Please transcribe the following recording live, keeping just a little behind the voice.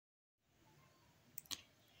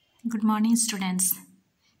Good morning, students.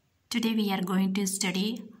 Today we are going to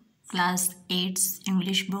study class 8's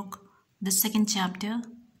English book, the second chapter.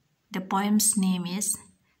 The poem's name is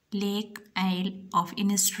Lake Isle of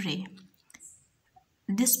Innisfree.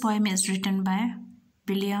 This poem is written by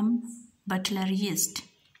William Butler Yeats.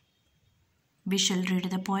 We shall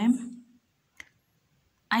read the poem.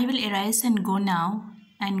 I will arise and go now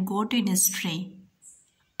and go to Innisfree,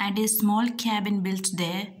 and a small cabin built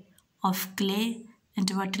there of clay and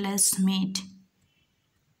wattlers meat.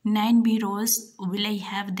 9 bureaus will I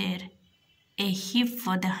have there, a heap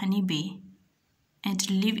for the honey bee, and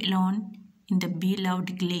live alone in the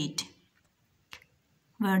bee-loved glade.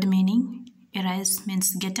 Word meaning: arise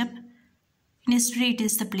means get up. Innisfree, it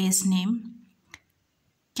is the place name.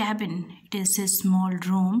 Cabin, it is a small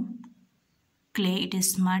room. Clay, it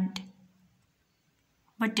is mud.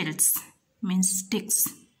 Wattles means sticks.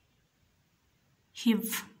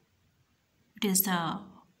 Hive, it is the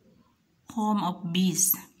home of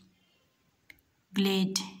bees.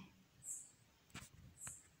 Glade,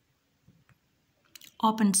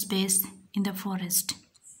 open space in the forest.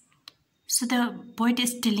 So the poet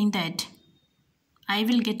is telling that I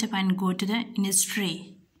will get up and go to the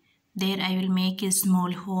Innisfree. There I will make a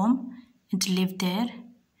small home and live there.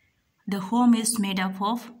 The home is made up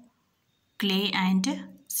of clay and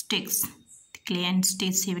sticks. Clay and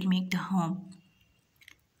sticks he will make the home.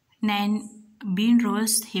 9 bean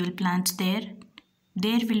rows he will plant there.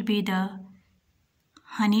 There will be the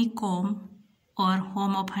honeycomb or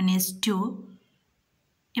home of honeys too.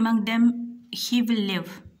 Among them he will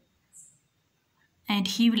live, and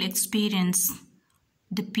he will experience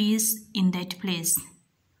the peace in that place.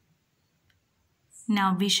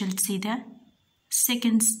 Now we shall see the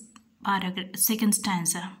second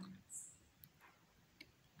stanza.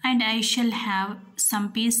 And I shall have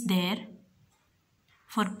some peace there,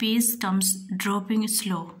 for peace comes dropping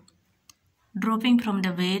slow, dropping from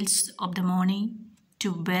the veils of the morning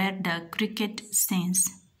to where the cricket sings.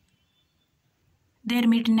 Their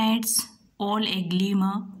midnights all a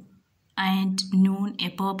glimmer, and noon a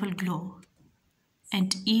purple glow,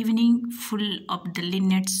 and evening full of the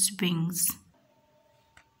linnet's wings.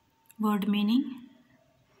 Word meaning: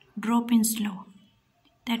 drop in slow.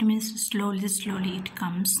 That means slowly it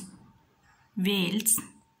comes. Veils,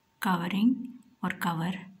 covering or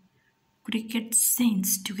cover. Cricket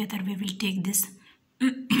sings. Together we will take this.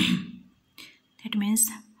 That means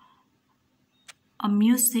a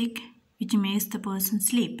music which makes the person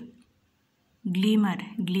sleep. Glimmer,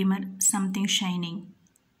 something shining.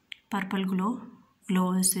 Purple glow,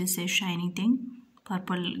 glow is a shining thing.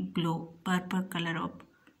 Purple glow, purple color of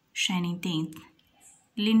shining thing.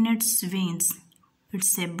 Linnet's wings,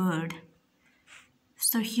 it's a bird.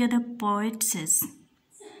 So here the poet says,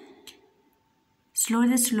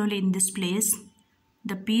 slowly in this place,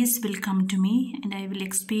 the peace will come to me and I will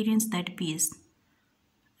experience that peace.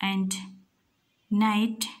 And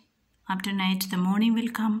after night, the morning will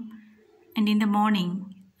come, and in the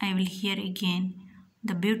morning, I will hear again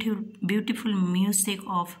the beautiful music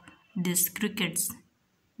of these crickets,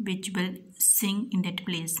 which will sing in that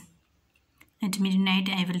place. At midnight,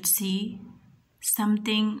 I will see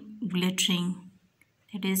something glittering.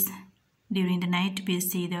 That is, during the night, we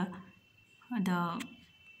see the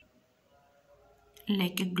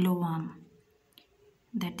like a glowworm.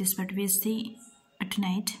 That is what we see at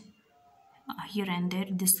night. Here and there,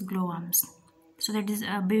 this glowworms. So that is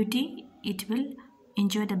a beauty. It will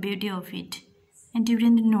enjoy the beauty of it. And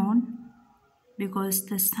during the noon, because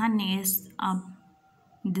the sun is up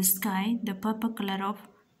in the sky, the purple color of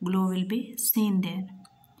glow will be seen there.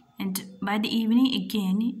 And by the evening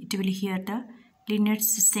again, it will hear the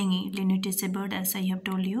linnets singing. Linnet is a bird, as I have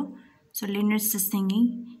told you. So linnets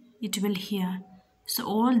singing, it will hear. So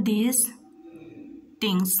all these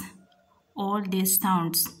things, all these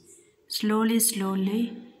sounds,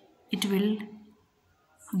 slowly it will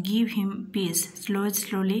give him peace.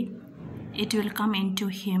 Slowly it will come into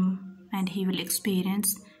him and he will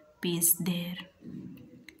experience peace there.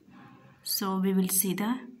 So we will see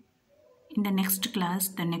in the next class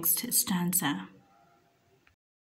the next stanza.